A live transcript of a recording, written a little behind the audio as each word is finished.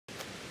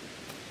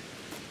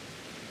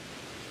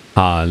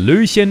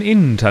Hallöchen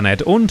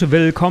Internet und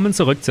willkommen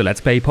zurück zu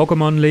Let's Play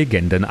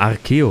Pokémon-Legenden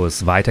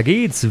Arceus. Weiter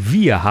geht's,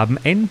 wir haben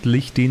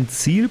endlich den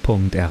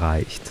Zielpunkt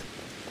erreicht.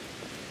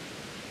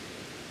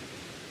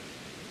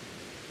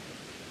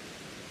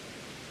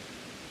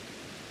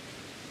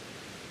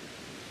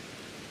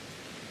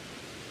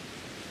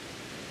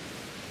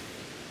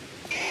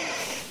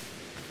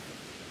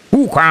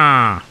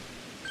 Huka!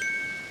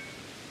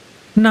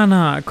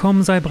 Nana,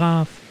 komm, sei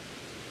brav.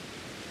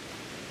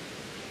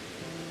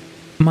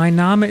 Mein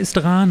Name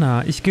ist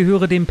Rana, ich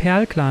gehöre dem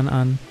Perl-Clan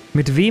an.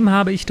 Mit wem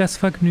habe ich das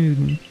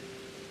Vergnügen?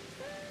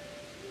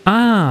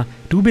 Ah,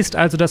 du bist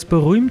also das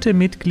berühmte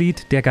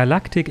Mitglied der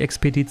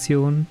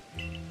Galaktik-Expedition.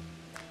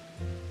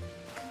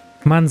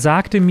 Man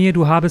sagte mir,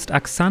 du habest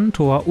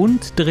Axantor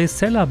und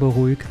Dressella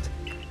beruhigt.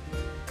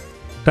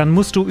 Dann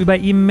musst du über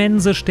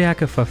immense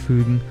Stärke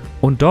verfügen.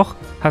 Und doch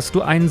hast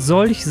du ein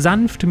solch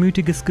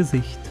sanftmütiges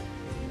Gesicht.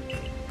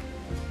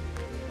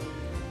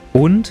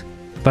 Und?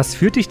 Was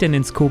führt dich denn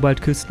ins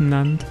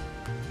Kobaltküstenland?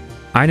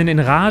 Einen in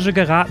Rage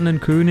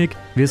geratenen König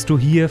wirst du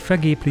hier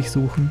vergeblich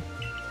suchen.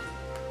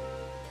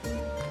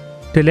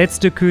 Der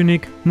letzte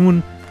König,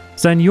 nun,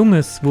 sein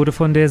Junges wurde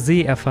von der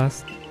See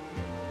erfasst.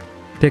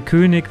 Der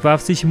König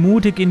warf sich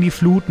mutig in die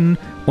Fluten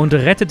und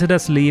rettete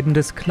das Leben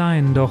des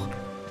Kleinen, doch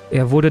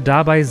er wurde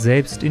dabei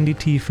selbst in die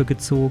Tiefe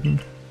gezogen.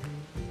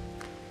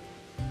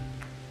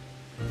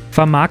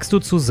 Vermagst du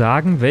zu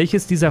sagen,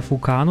 welches dieser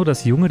Fukano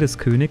das Junge des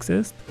Königs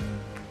ist?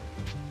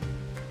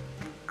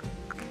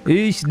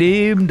 Ich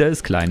nehme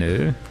das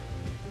Kleine.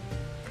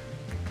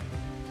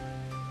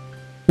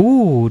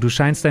 Du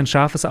scheinst ein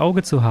scharfes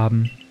Auge zu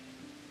haben.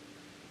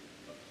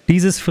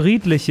 Dieses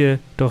friedliche,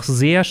 doch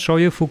sehr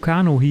scheue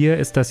Fukano hier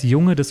ist das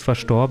Junge des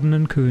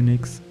verstorbenen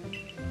Königs.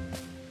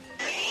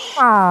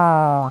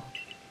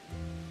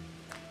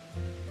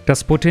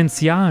 Das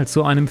Potenzial,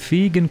 zu einem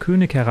fähigen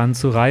König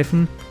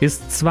heranzureifen,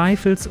 ist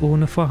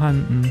zweifelsohne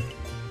vorhanden.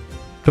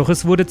 Doch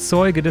es wurde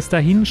Zeuge des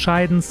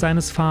Dahinscheidens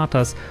seines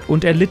Vaters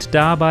und erlitt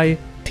dabei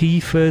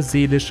tiefe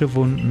seelische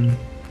Wunden.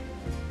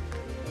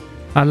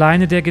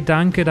 Alleine der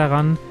Gedanke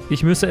daran,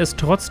 ich müsse es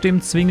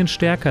trotzdem zwingen,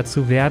 stärker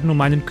zu werden, um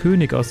einen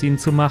König aus ihm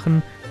zu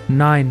machen,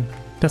 nein,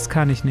 das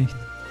kann ich nicht.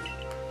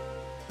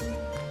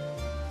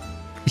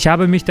 Ich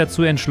habe mich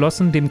dazu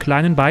entschlossen, dem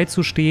Kleinen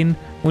beizustehen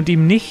und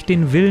ihm nicht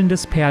den Willen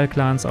des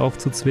Perl-Clans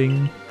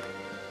aufzuzwingen,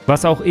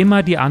 was auch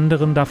immer die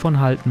anderen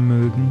davon halten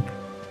mögen.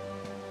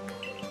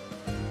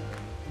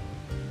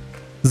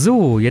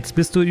 So, jetzt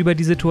bist du über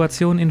die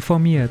Situation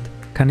informiert.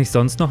 Kann ich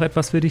sonst noch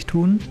etwas für dich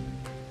tun?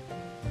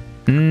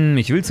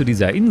 Ich will zu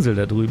dieser Insel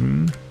da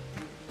drüben.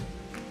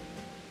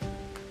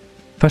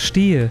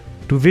 Verstehe,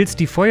 du willst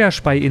die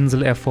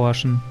Feuerspeiinsel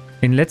erforschen.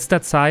 In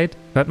letzter Zeit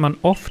hört man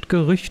oft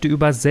Gerüchte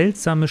über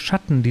seltsame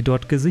Schatten, die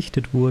dort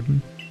gesichtet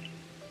wurden.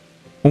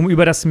 Um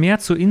über das Meer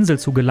zur Insel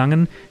zu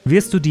gelangen,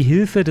 wirst du die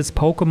Hilfe des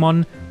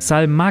Pokémon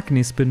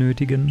Salmagnis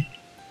benötigen.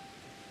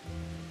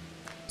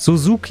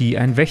 Susuki,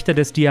 ein Wächter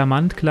des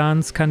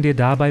Diamant-Clans, kann dir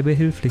dabei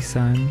behilflich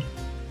sein.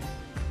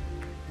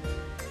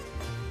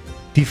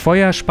 Die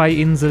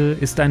Feuerspeiinsel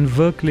ist ein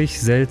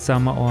wirklich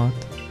seltsamer Ort.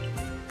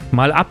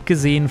 Mal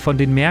abgesehen von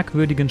den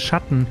merkwürdigen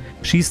Schatten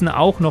schießen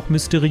auch noch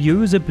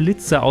mysteriöse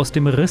Blitze aus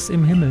dem Riss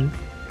im Himmel.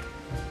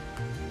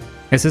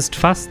 Es ist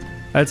fast,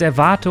 als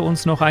erwarte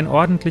uns noch ein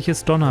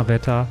ordentliches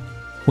Donnerwetter.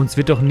 Uns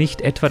wird doch nicht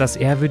etwa das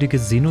ehrwürdige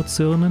Sinnoh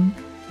zürnen?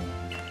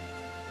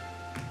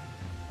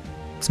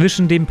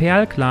 Zwischen dem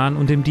Perl-Clan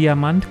und dem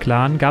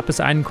Diamant-Clan gab es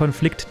einen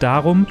Konflikt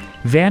darum,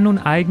 wer nun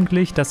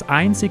eigentlich das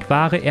einzig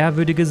wahre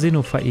ehrwürdige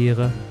Sinnoh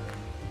verehre.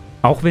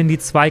 Auch wenn die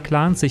zwei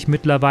Clans sich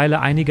mittlerweile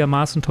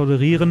einigermaßen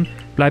tolerieren,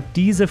 bleibt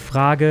diese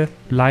Frage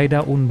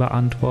leider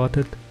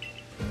unbeantwortet.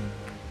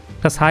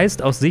 Das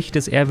heißt, aus Sicht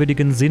des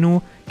ehrwürdigen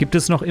Sinnoh gibt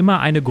es noch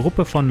immer eine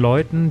Gruppe von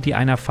Leuten, die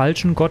einer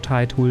falschen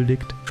Gottheit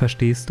huldigt,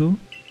 verstehst du?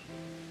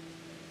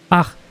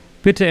 Ach,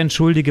 bitte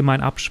entschuldige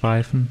mein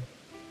Abschweifen.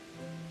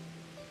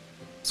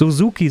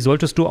 Susuki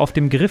solltest du auf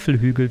dem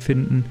Griffel-Hügel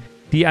finden,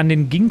 die an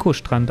den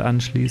Ginkgo-Strand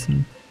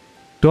anschließen.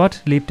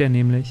 Dort lebt er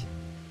nämlich.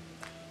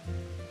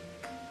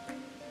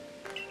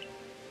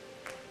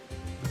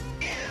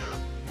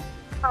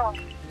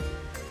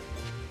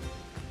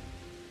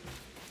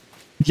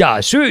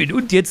 Ja, schön.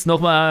 Und jetzt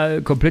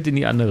nochmal komplett in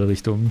die andere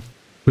Richtung.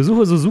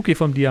 Besuche Susuki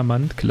vom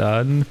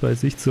Diamant-Clan bei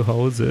sich zu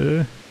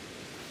Hause.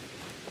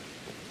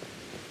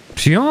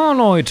 Tja,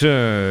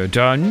 Leute.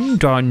 Dann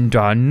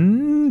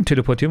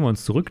teleportieren wir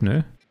uns zurück,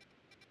 ne?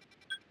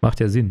 Macht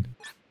ja Sinn.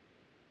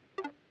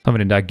 Was haben wir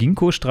denn da?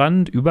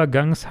 Ginkgo-Strand,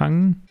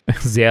 Übergangshang.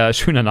 Sehr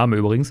schöner Name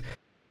übrigens.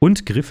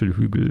 Und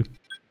Griffel-Hügel.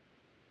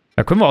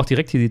 Da können wir auch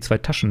direkt hier die zwei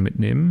Taschen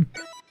mitnehmen.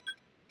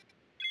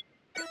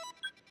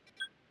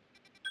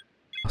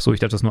 Achso,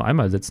 ich darf das nur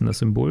einmal setzen, das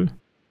Symbol.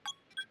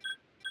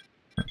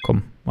 Na,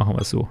 komm, machen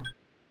wir es so.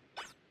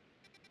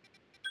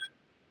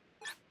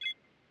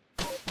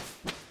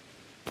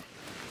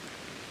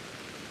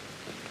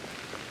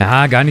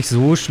 Ja, gar nicht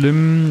so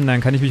schlimm. Dann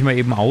kann ich mich mal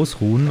eben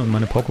ausruhen und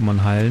meine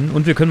Pokémon heilen.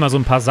 Und wir können mal so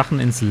ein paar Sachen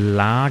ins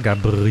Lager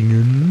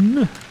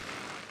bringen.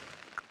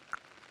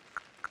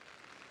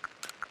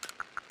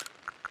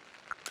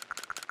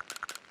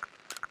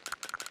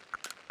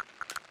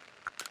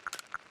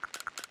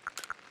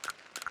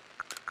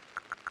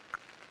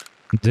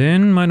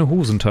 Denn meine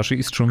Hosentasche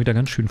ist schon wieder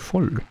ganz schön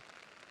voll.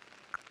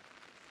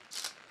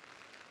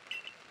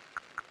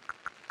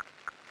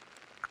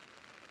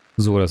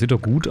 So, das sieht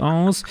doch gut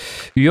aus.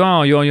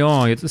 Ja,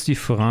 jetzt ist die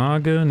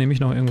Frage, nehme ich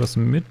noch irgendwas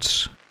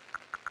mit?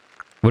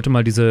 Ich wollte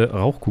mal diese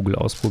Rauchkugel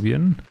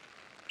ausprobieren.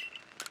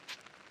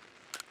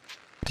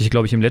 Hatte ich,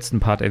 glaube ich, im letzten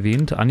Part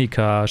erwähnt.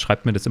 Annika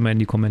schreibt mir das immer in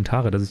die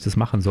Kommentare, dass ich das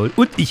machen soll.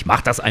 Und ich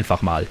mache das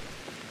einfach mal.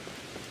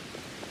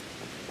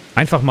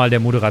 Einfach mal der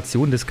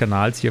Moderation des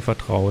Kanals hier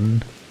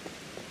vertrauen.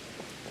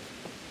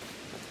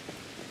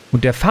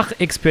 Und der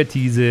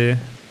Fachexpertise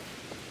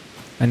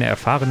einer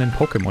erfahrenen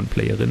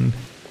Pokémon-Playerin.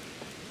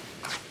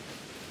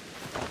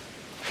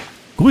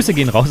 Grüße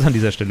gehen raus an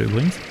dieser Stelle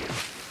übrigens.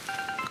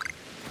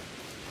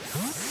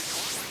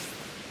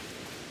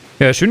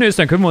 Ja, das Schöne ist,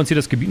 dann können wir uns hier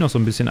das Gebiet noch so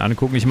ein bisschen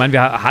angucken. Ich meine,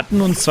 wir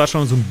hatten uns zwar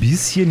schon so ein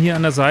bisschen hier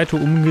an der Seite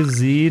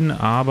umgesehen,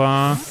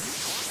 aber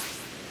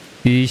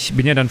ich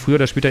bin ja dann früher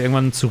oder später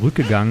irgendwann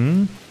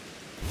zurückgegangen,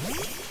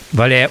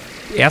 weil der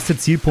erste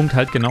Zielpunkt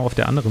halt genau auf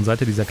der anderen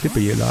Seite dieser Klippe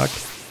hier lag.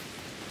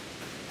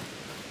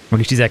 Und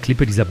nicht dieser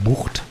Klippe, dieser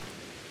Bucht.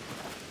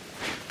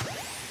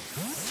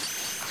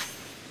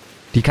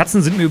 Die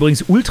Katzen sind mir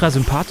übrigens ultra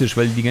sympathisch,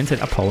 weil die die ganze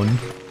Zeit abhauen.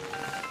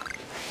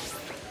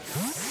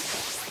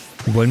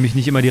 Die wollen mich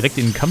nicht immer direkt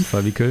in den Kampf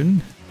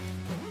verwickeln.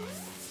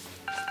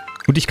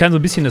 Und ich kann so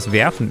ein bisschen das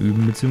Werfen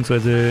üben,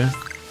 beziehungsweise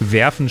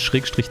Werfen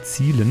 /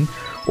 zielen.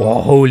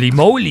 Oh, holy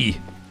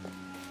moly!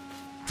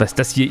 Was ist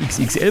das hier,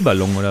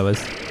 XXL-Ballon oder was?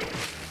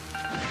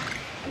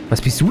 Was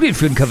bist du denn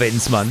für ein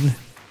Kavenzmann?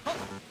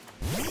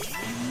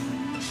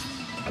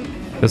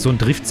 Das ist so ein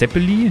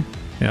Drift-Zeppeli?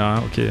 Ja,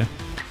 okay.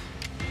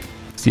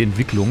 Das ist die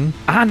Entwicklung.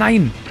 Ah,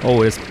 nein!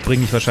 Oh, das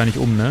bringe ich wahrscheinlich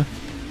um, ne?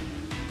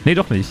 Nee,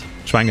 doch nicht.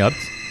 Schwein gehabt.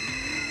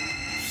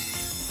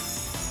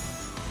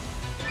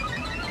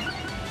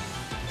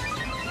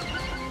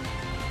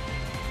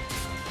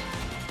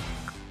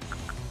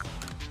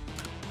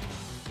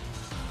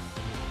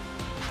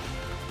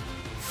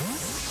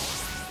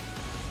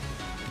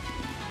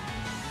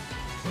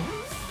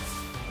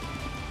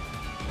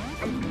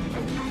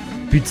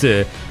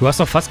 Bitte, du hast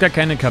doch fast gar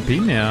keine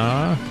KP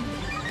mehr.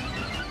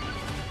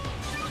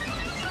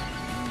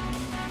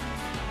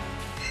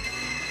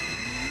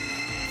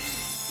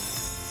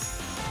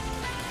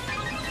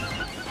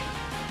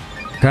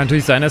 Kann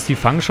natürlich sein, dass die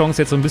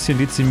Fangchance jetzt so ein bisschen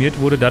dezimiert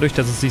wurde, dadurch,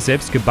 dass es sich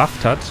selbst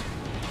gebufft hat.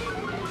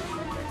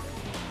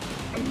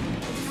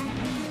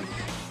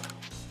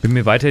 Bin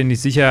mir weiterhin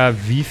nicht sicher,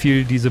 wie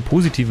viel diese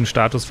positiven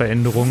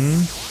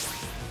Statusveränderungen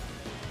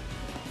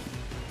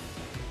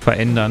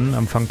verändern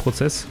am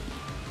Fangprozess.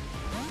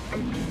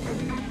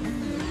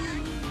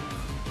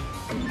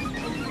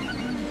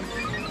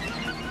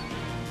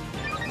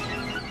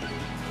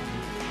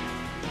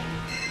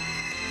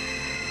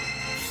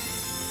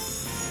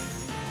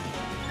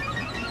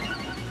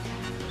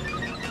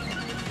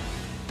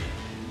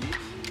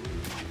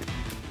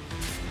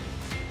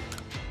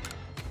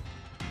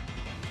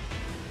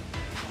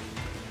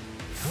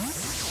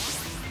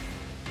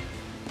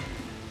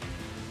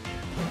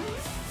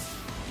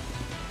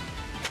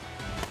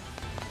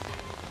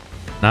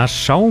 Na,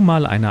 schau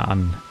mal einer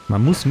an.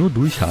 Man muss nur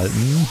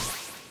durchhalten.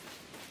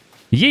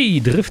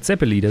 Yay, Drift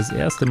Zeppeli. Das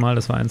erste Mal,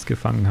 dass wir eins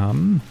gefangen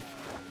haben.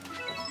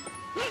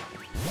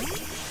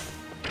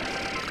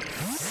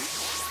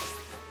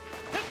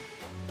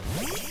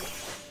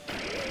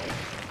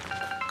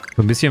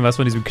 So ein bisschen was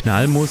von diesem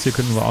Knallmus hier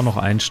könnten wir auch noch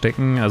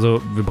einstecken.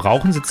 Also wir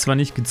brauchen es jetzt zwar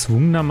nicht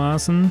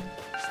gezwungenermaßen.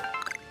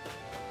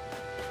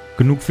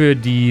 Genug für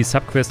die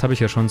Subquest habe ich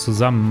ja schon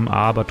zusammen,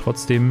 aber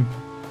trotzdem...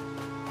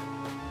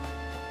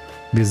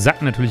 Wir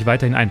sacken natürlich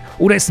weiterhin ein.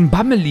 Oh, da ist ein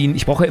Bammelin.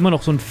 Ich brauche ja immer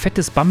noch so ein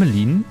fettes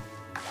Bammelin.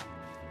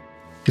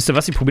 Wisst ihr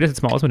was? Ich probiere das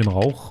jetzt mal aus mit dem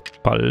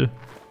Rauchball.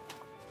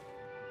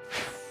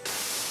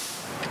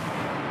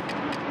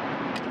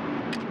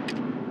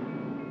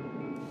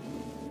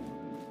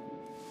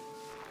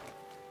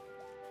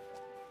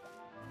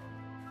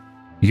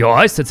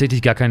 Ja, ist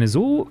tatsächlich gar keine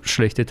so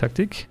schlechte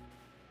Taktik.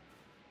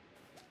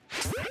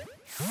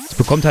 Es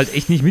bekommt halt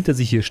echt nicht mit, dass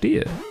ich hier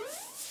stehe.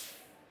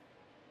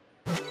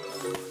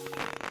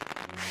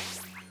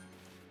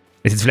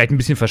 Ist jetzt vielleicht ein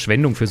bisschen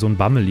Verschwendung für so ein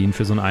Bammelin,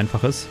 für so ein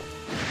einfaches.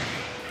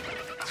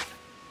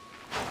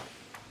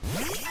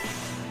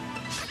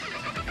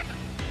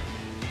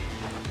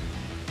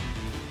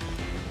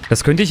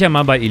 Das könnte ich ja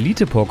mal bei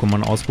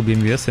Elite-Pokémon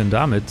ausprobieren. Wie ist denn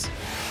damit?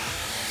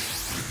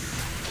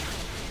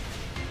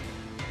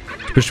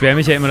 Ich beschwere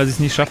mich ja immer, dass ich es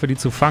nicht schaffe, die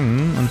zu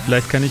fangen. Und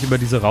vielleicht kann ich über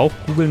diese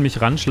Rauchkugeln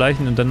mich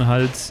ranschleichen und dann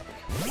halt,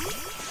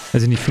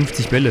 weiß ich nicht,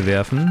 50 Bälle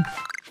werfen.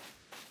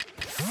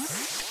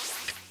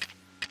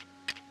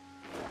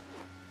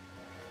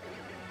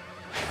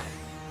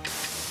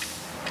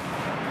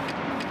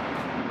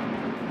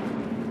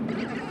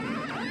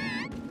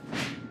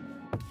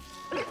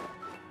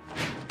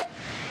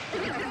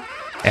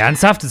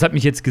 Ernsthaft? Das hat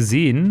mich jetzt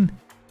gesehen.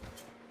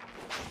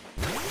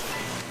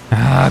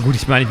 Ah, gut,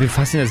 ich meine, ich bin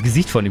fast in das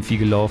Gesicht von dem Vieh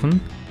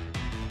gelaufen.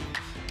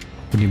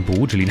 Und dem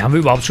Bogelin. Haben wir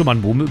überhaupt schon mal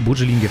einen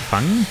Bogelin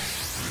gefangen?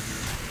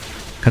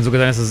 Kann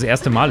sogar sein, dass das das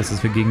erste Mal ist,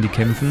 dass wir gegen die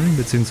kämpfen,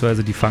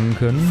 beziehungsweise die fangen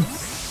können.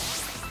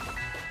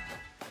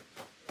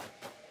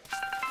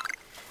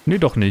 Nee,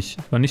 doch nicht.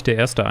 War nicht der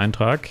erste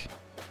Eintrag.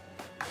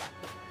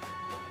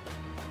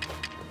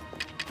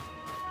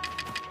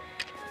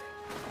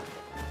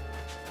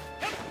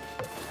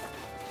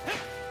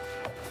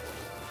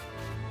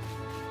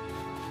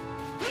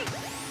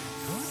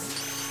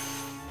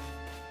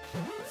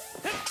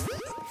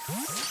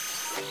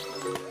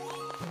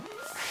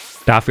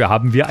 Dafür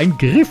haben wir ein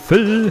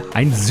Griffel.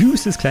 Ein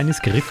süßes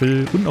kleines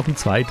Griffel. Und noch ein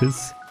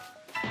zweites.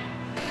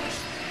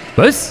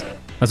 Was?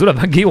 Achso, da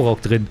war ein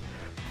Georock drin.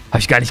 Habe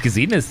ich gar nicht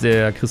gesehen, dass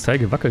der Kristall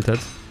gewackelt hat.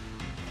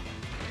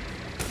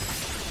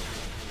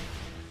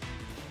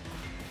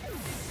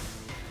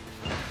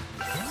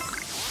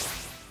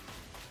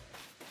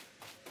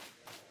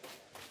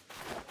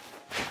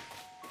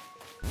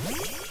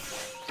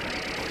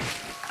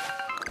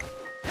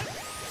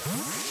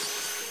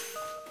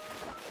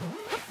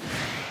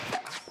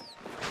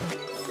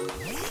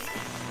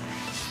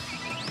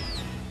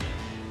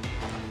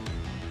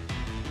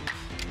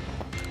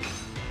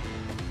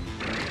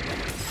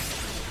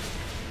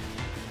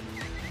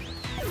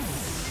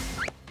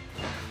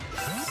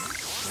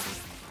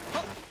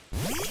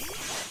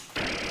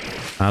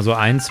 Also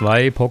 1,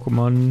 2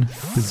 Pokémon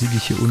besiege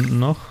ich hier unten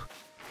noch.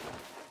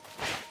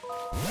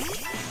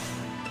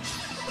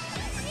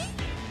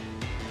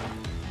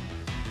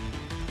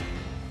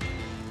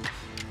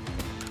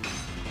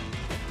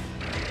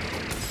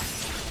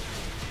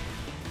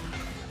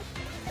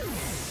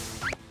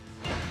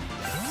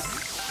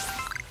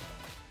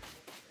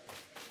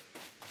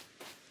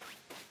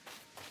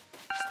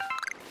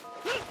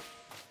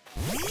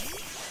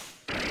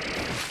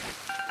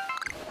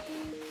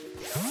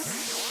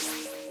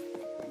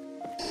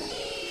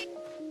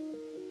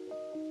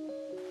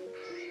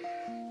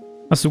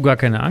 Hast du gar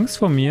keine Angst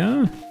vor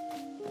mir?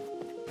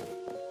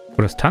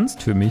 Oder es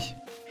tanzt für mich.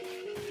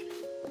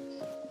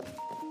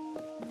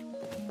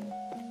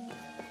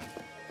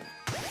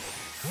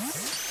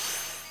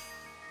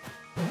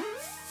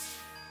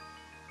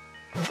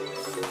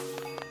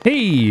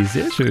 Hey,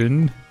 sehr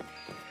schön.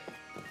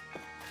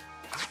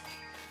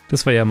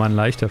 Das war ja mal ein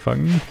leichter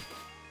Fang.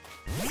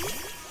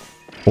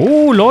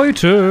 Oh,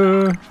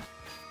 Leute!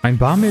 Ein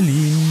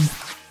Barmelin.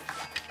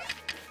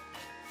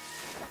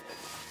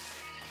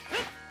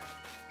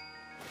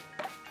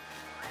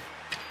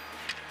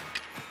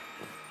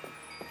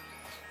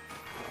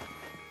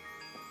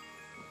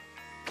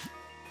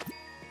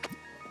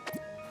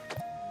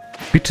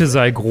 Bitte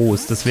sei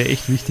groß, das wäre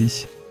echt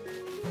wichtig.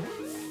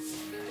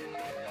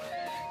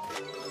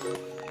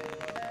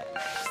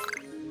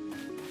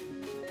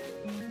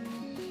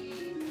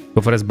 Ich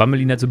hoffe, das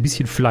Bammelin hat so ein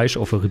bisschen Fleisch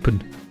auf den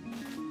Rippen.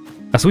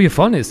 Achso, hier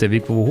vorne ist der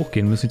Weg, wo wir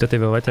hochgehen müssen. Ich dachte,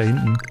 der wäre weiter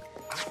hinten.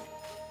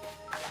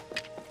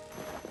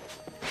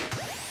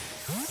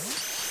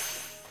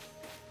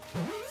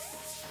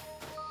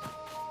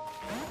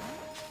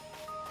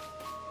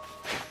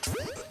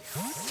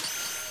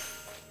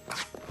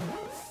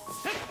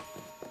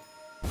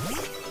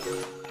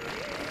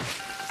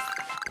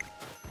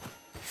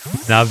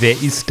 Na,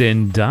 wer ist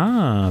denn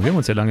da? Wir haben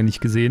uns ja lange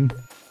nicht gesehen.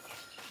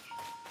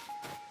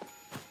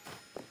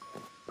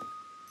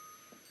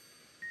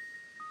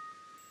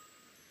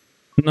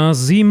 Na,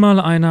 sieh mal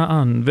einer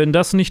an. Wenn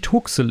das nicht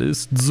Huxel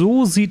ist,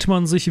 so sieht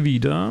man sich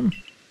wieder.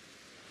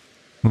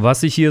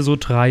 Was ich hier so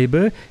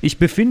treibe? Ich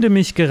befinde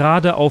mich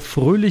gerade auf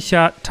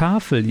fröhlicher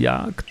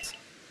Tafeljagd.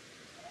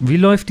 Wie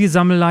läuft die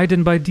Sammelei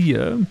denn bei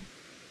dir?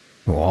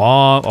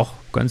 Boah, auch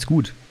ganz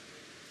gut.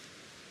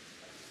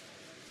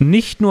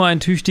 Nicht nur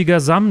ein tüchtiger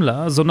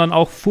Sammler, sondern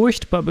auch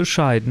furchtbar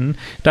bescheiden.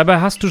 Dabei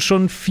hast du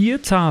schon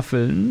 4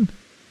 Tafeln.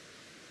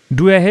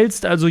 Du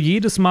erhältst also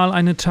jedes Mal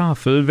eine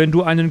Tafel, wenn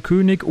du einen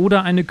König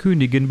oder eine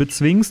Königin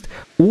bezwingst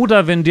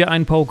oder wenn dir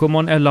ein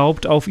Pokémon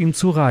erlaubt, auf ihm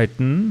zu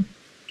reiten.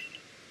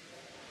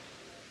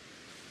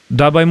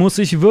 Dabei muss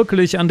ich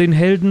wirklich an den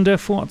Helden der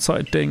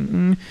Vorzeit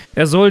denken.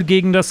 Er soll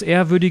gegen das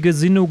ehrwürdige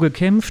Sinnoh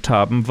gekämpft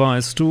haben,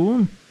 weißt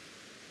du?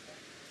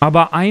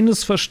 Aber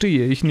eines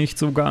verstehe ich nicht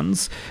so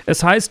ganz.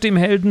 Es heißt, dem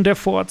Helden der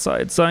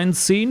Vorzeit seien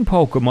 10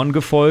 Pokémon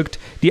gefolgt,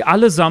 die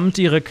allesamt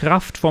ihre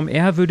Kraft vom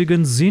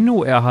ehrwürdigen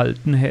Sinnoh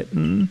erhalten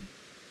hätten.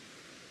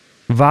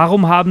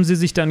 Warum haben sie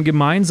sich dann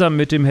gemeinsam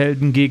mit dem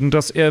Helden gegen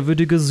das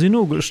ehrwürdige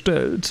Sinnoh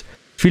gestellt?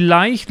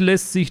 Vielleicht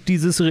lässt sich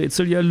dieses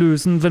Rätsel ja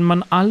lösen, wenn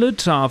man alle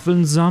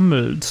Tafeln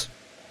sammelt.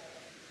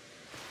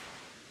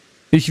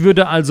 Ich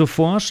würde also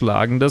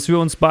vorschlagen, dass wir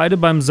uns beide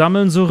beim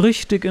Sammeln so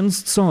richtig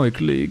ins Zeug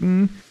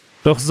legen.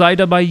 Doch sei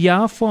dabei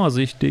ja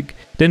vorsichtig,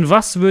 denn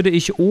was würde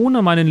ich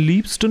ohne meinen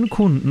liebsten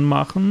Kunden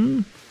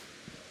machen?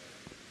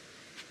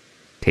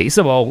 Der ist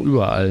aber auch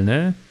überall,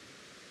 ne?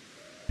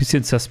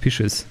 Bisschen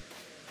suspicious,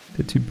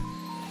 der Typ.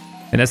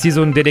 Wenn das hier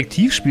so ein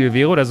Detektivspiel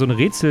wäre oder so ein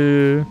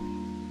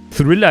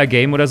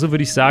Rätsel-Thriller-Game oder so,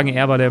 würde ich sagen,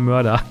 er war der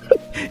Mörder.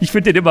 Ich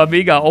finde den immer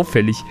mega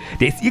auffällig.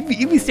 Der ist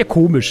irgendwie ist der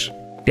komisch.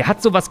 Der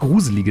hat so was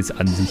Gruseliges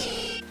an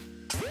sich.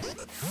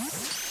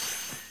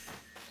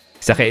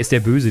 Ich sage, er ist der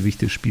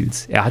Bösewicht des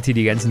Spiels. Er hat hier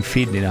die ganzen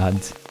Fäden in der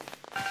Hand.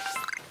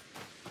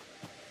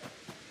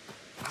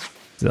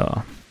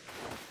 So.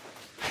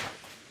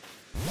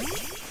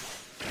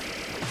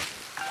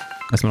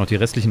 Erstmal noch die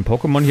restlichen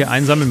Pokémon hier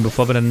einsammeln,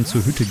 bevor wir dann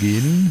zur Hütte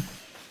gehen.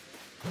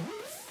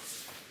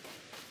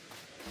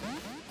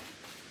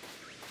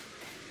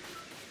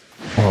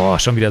 Oh,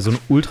 schon wieder so ein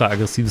ultra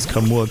aggressives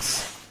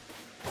Kramurks.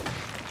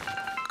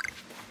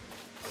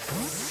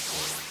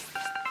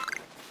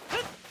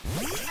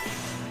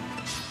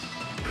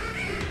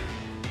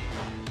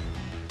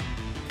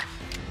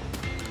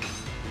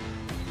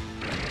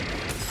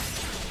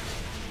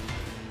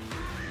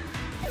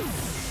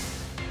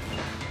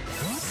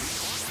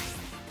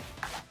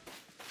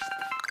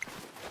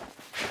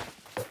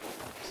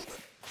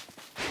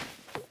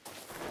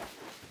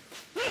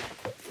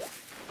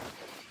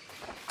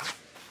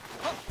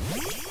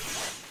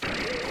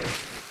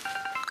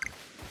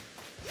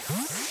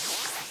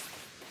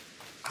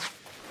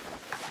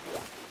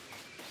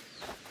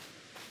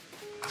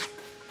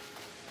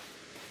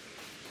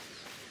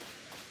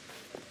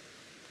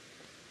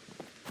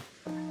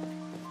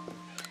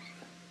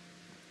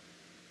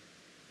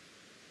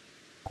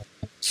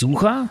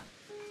 Sucher?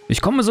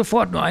 Ich komme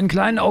sofort, nur einen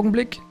kleinen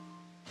Augenblick.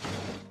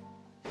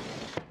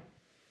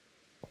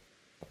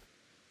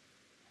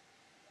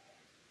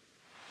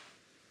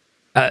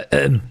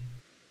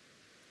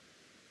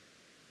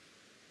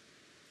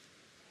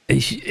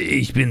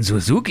 Ich bin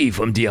Susuki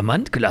vom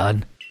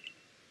Diamant-Clan.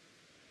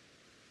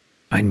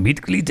 Ein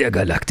Mitglied der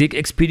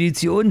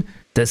Galaktik-Expedition,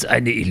 das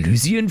eine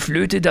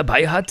Elysienflöte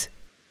dabei hat?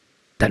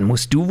 Dann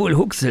musst du wohl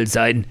Huxel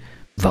sein.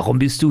 Warum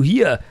bist du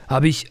hier?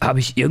 Hab ich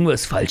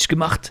irgendwas falsch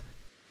gemacht?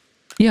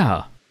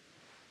 Ja.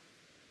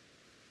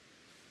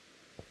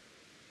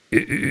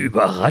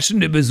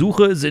 Überraschende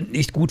Besuche sind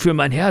nicht gut für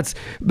mein Herz.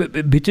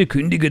 Bitte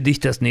kündige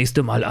dich das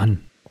nächste Mal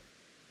an.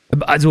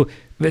 Also,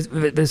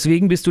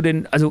 weswegen bist du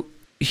denn, also,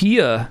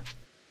 hier?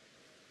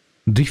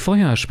 Die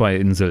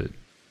Feuerspeiinsel.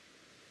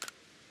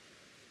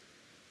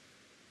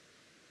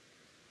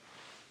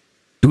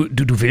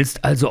 Du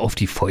willst also auf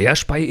die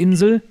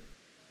Feuerspeiinsel?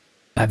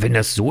 Wenn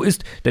das so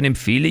ist, dann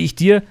empfehle ich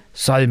dir,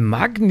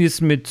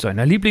 Salmagnis mit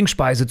seiner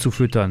Lieblingsspeise zu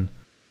füttern.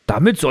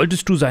 Damit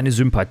solltest du seine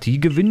Sympathie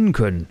gewinnen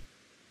können.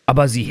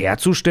 Aber sie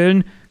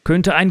herzustellen,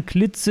 könnte ein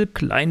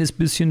klitzekleines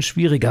bisschen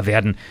schwieriger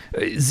werden.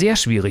 Sehr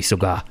schwierig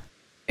sogar.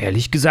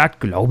 Ehrlich gesagt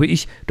glaube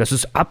ich, dass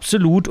es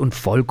absolut und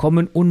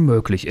vollkommen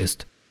unmöglich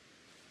ist.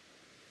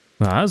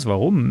 Was?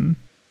 Warum?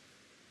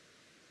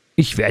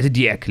 Ich werde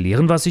dir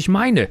erklären, was ich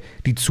meine.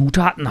 Die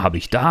Zutaten habe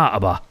ich da,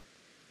 aber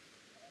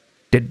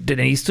der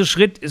nächste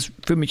Schritt ist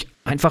für mich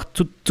einfach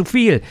zu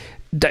viel.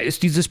 Da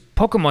ist dieses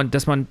Pokémon,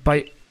 das man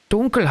bei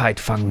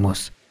Dunkelheit fangen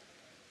muss.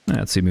 Na,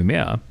 erzähl mir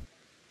mehr.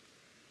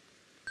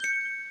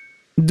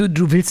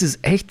 Du willst es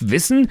echt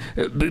wissen?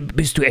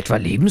 Bist du etwa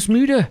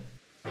lebensmüde?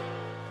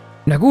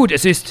 Na gut,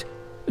 es ist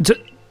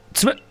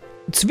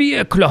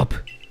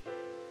Zwirrklop.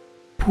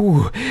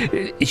 Puh,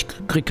 ich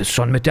krieg es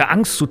schon mit der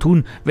Angst zu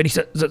tun, wenn ich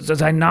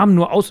seinen Namen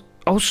nur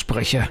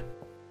ausspreche.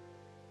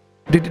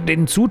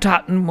 Den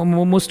Zutaten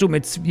musst du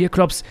mit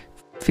Zwirrklops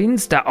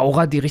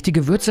Finsteraura die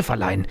richtige Würze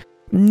verleihen.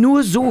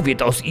 Nur so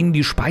wird aus ihnen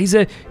die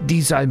Speise,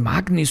 die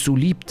Salmagnis so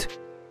liebt.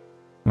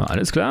 Na,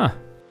 alles klar.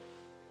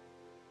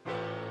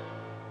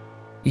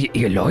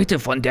 Ihr Leute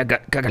von der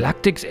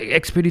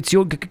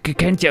Galaktik-Expedition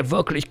kennt ja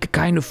wirklich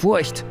keine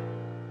Furcht.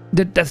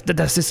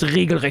 Das ist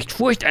regelrecht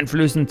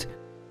furchteinflößend.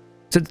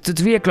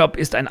 Zwirrklop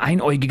ist ein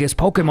einäugiges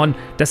Pokémon,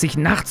 das sich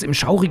nachts im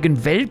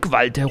schaurigen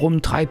Welkwald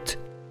herumtreibt.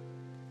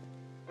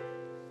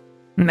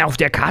 Auf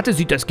der Karte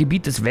sieht das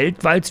Gebiet des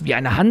Welkwalds wie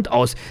eine Hand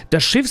aus.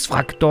 Das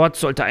Schiffswrack dort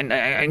sollte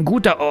ein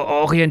guter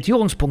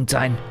Orientierungspunkt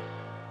sein.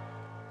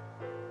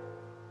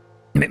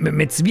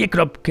 Mit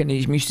Zwirrklop kenne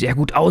ich mich sehr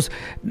gut aus,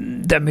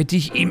 damit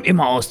ich ihm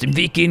immer aus dem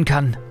Weg gehen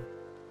kann.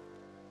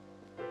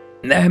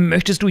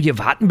 Möchtest du hier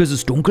warten, bis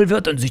es dunkel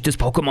wird und sich das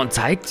Pokémon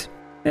zeigt?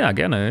 Ja,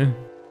 gerne.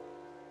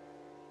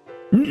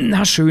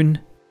 Na schön.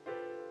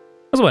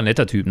 Das war ein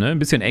netter Typ, ne? Ein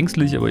bisschen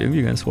ängstlich, aber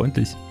irgendwie ganz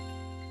freundlich.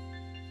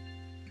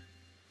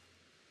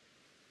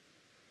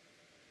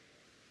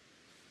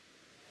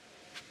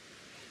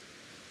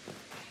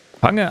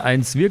 Fange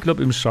ein Zwirrklop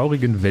im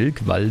schaurigen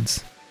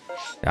Welkwald.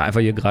 Ja,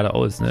 einfach hier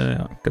geradeaus, ne?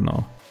 Ja,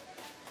 genau.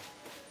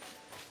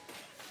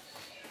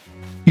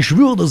 Ich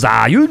würde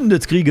sagen,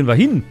 das kriegen wir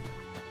hin.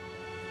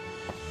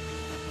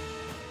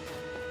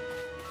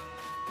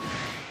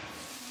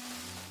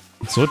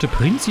 Das sollte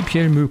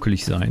prinzipiell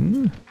möglich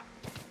sein.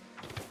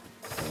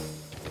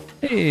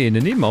 Hey, eine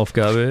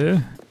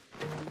Nebenaufgabe.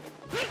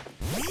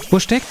 Wo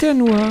steckt der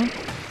nur?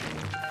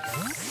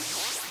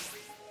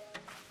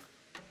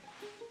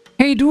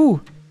 Hey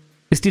du!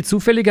 Ist dir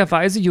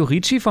zufälligerweise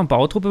Yorichi vom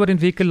Bautrupp über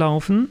den Weg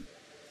gelaufen?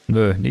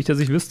 Nö, nicht, dass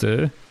ich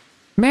wüsste.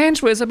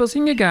 Mensch, wo ist er bloß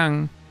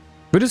hingegangen?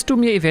 Würdest du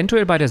mir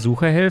eventuell bei der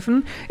Suche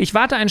helfen? Ich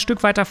warte ein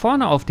Stück weiter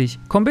vorne auf dich.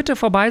 Komm bitte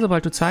vorbei,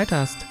 sobald du Zeit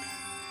hast.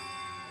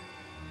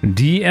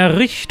 Die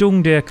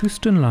Errichtung der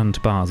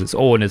Küstenlandbasis.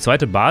 Oh, eine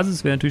zweite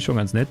Basis wäre natürlich schon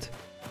ganz nett.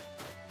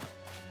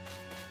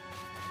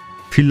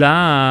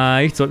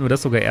 Vielleicht sollten wir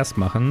das sogar erst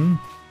machen.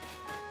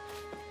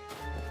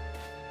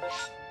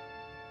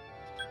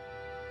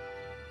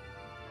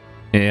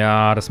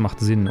 Ja, das macht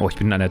Sinn. Oh, ich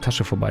bin an der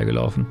Tasche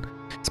vorbeigelaufen.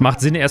 Es macht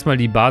Sinn, erstmal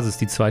die Basis,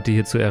 die zweite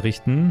hier zu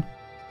errichten.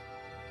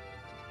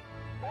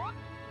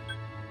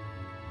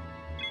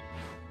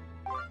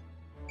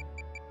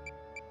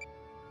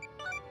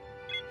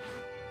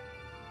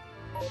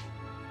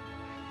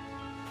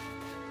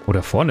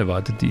 Oder vorne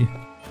wartet die.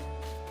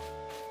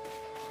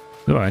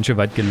 So, ganz schön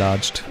weit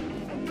gelatscht.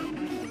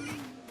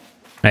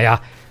 Naja,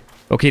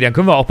 okay, dann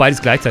können wir auch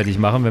beides gleichzeitig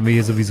machen, wenn wir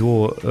hier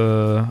sowieso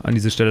an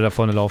diese Stelle da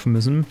vorne laufen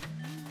müssen.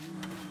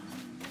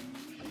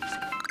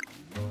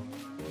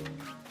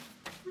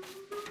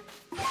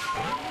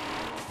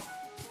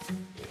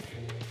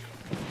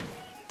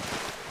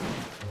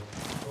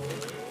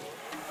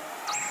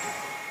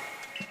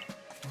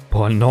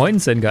 Boah,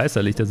 19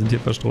 Geisterlichter sind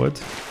hier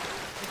verstreut.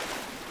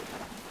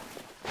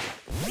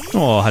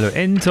 Oh, hallo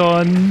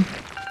Anton.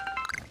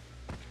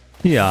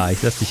 Ja,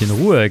 ich lasse dich in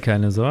Ruhe,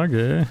 keine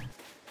Sorge.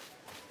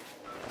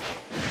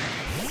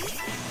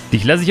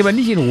 Dich lasse ich aber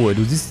nicht in Ruhe.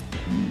 Du siehst,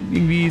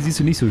 irgendwie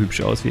siehst du nicht so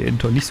hübsch aus wie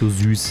Anton. Nicht so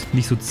süß,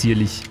 nicht so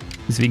zierlich.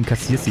 Deswegen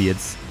kassierst du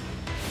jetzt.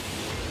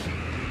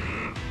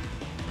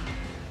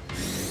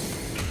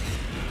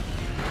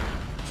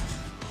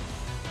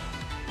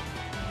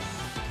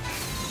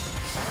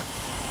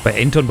 Bei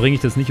Anton bringe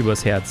ich das nicht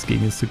übers Herz,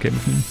 gegen es zu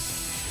kämpfen.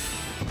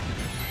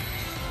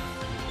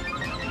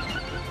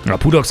 Ja,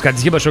 Pudox kann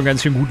sich aber schon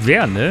ganz schön gut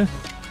wehren, ne?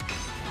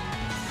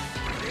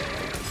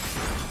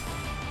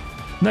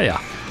 Naja.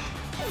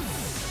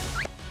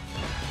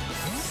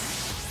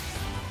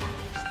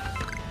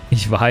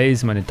 Ich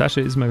weiß, meine Tasche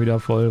ist mal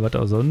wieder voll, was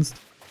auch sonst.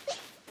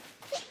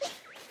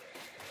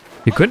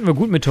 Hier könnten wir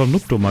gut mit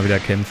Tornupto mal wieder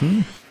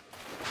kämpfen.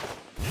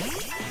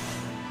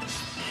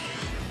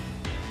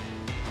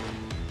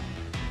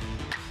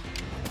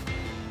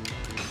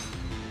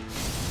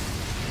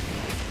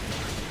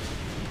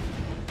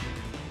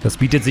 Das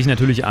bietet sich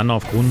natürlich an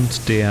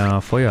aufgrund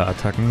der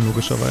Feuerattacken,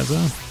 logischerweise.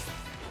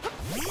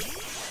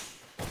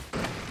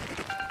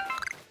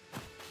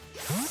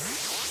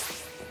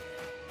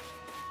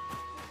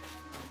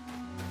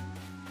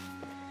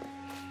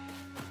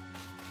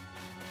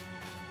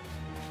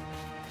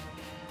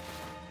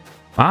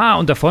 Ah,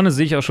 und da vorne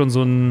sehe ich auch schon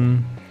so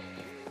ein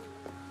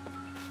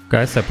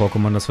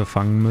Geister-Pokémon, das wir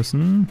fangen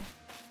müssen.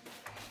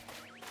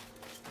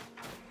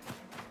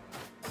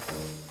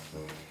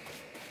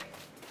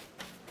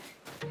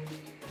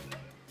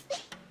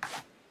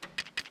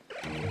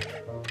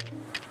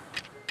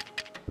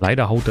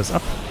 Leider haut das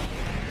ab.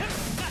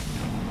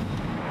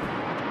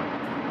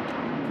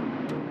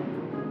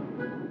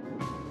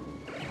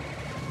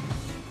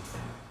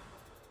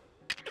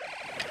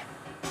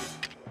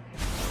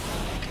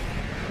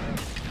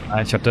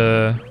 Ich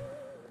hatte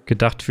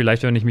gedacht,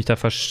 vielleicht wenn ich mich da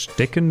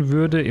verstecken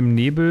würde im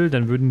Nebel,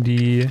 dann würden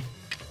die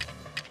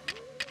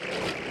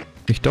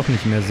mich doch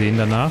nicht mehr sehen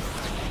danach.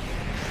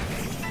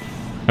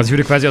 Also ich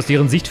würde quasi aus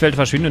deren Sichtfeld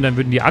verschwinden und dann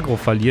würden die Aggro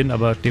verlieren,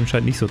 aber dem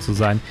scheint nicht so zu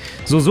sein.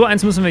 So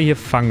eins müssen wir hier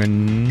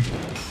fangen.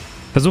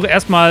 Versuche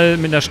erstmal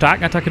mit einer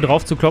starken Attacke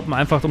drauf zu kloppen,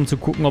 einfach um zu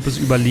gucken, ob es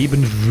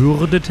überleben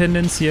würde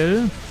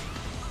tendenziell.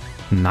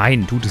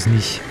 Nein, tut es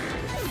nicht.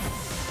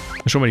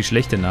 Das ist schon mal die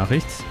schlechte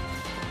Nachricht.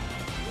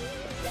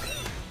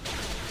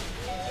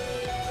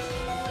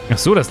 Ach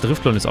so, das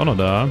Driftlon ist auch noch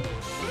da.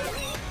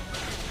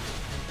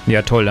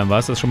 Ja toll, dann war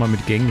es das schon mal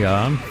mit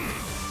Gengar.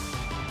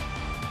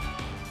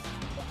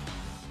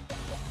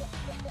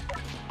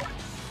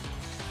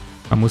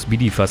 Man muss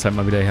Bidifas halt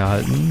mal wieder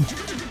herhalten.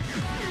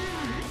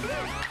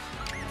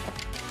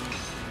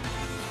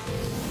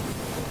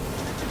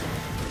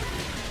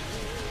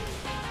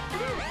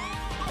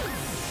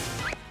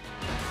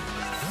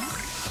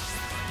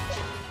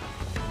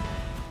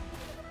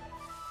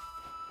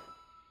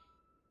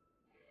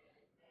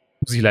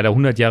 Muss ich leider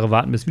 100 Jahre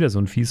warten, bis wieder so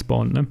ein Vieh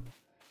spawnt, ne?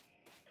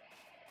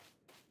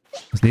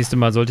 Das nächste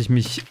Mal sollte ich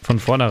mich von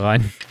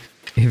vornherein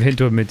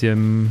eventuell mit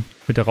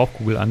der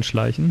Rauchkugel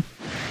anschleichen.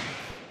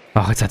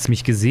 Ach, jetzt hat's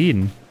mich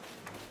gesehen.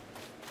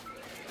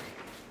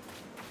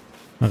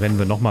 Dann rennen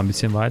wir nochmal ein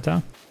bisschen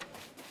weiter.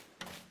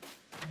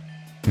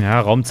 Ja,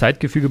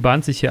 Raum-Zeitgefüge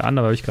bahnt sich hier an,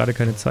 aber habe ich gerade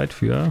keine Zeit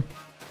für.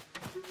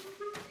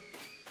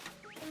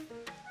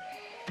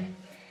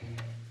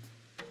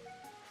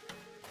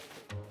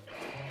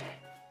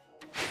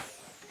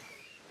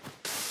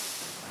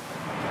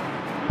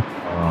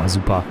 Oh,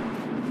 super.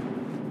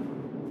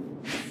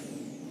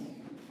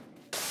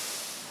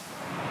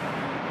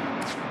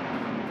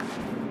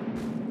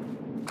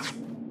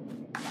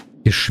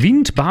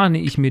 Geschwind bahne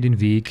ich mir den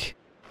Weg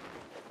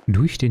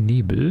durch den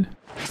Nebel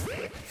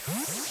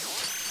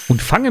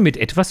und fange mit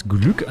etwas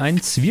Glück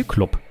einen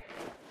Zwirrklop.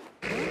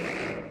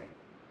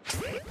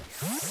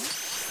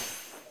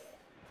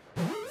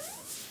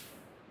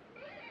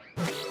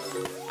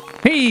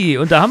 Hey,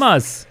 und da haben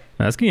wir's.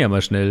 Das ging ja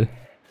mal schnell.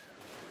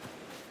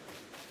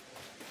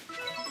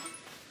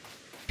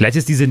 Vielleicht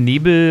ist diese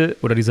Nebel-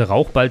 oder diese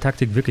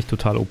Rauchball-Taktik wirklich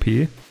total OP.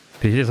 Vielleicht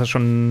hätte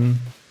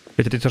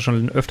ich das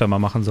schon öfter mal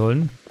machen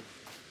sollen.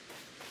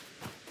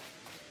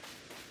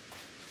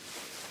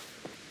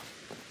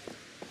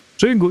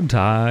 Schönen guten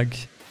Tag.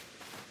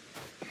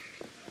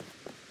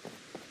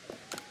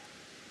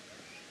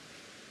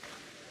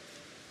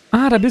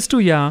 Ah, da bist du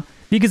ja.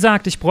 Wie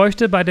gesagt, ich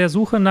bräuchte bei der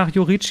Suche nach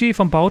Yorichi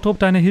vom Bautrupp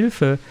deine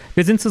Hilfe.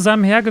 Wir sind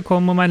zusammen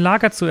hergekommen, um ein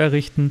Lager zu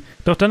errichten.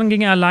 Doch dann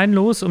ging er allein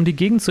los, um die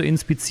Gegend zu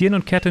inspizieren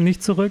und kehrte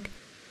nicht zurück.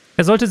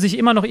 Er sollte sich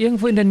immer noch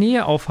irgendwo in der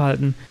Nähe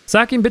aufhalten.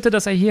 Sag ihm bitte,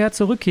 dass er hierher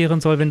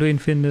zurückkehren soll, wenn du ihn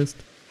findest.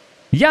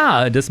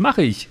 Ja, das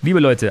mache ich, liebe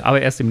Leute,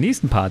 aber erst im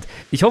nächsten Part.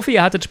 Ich hoffe,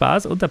 ihr hattet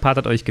Spaß und der Part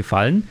hat euch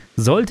gefallen.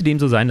 Sollte dem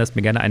so sein, lasst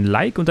mir gerne ein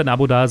Like und ein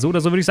Abo da. So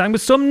oder so würde ich sagen,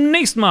 bis zum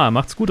nächsten Mal.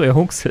 Macht's gut, euer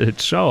Huxel.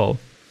 Ciao.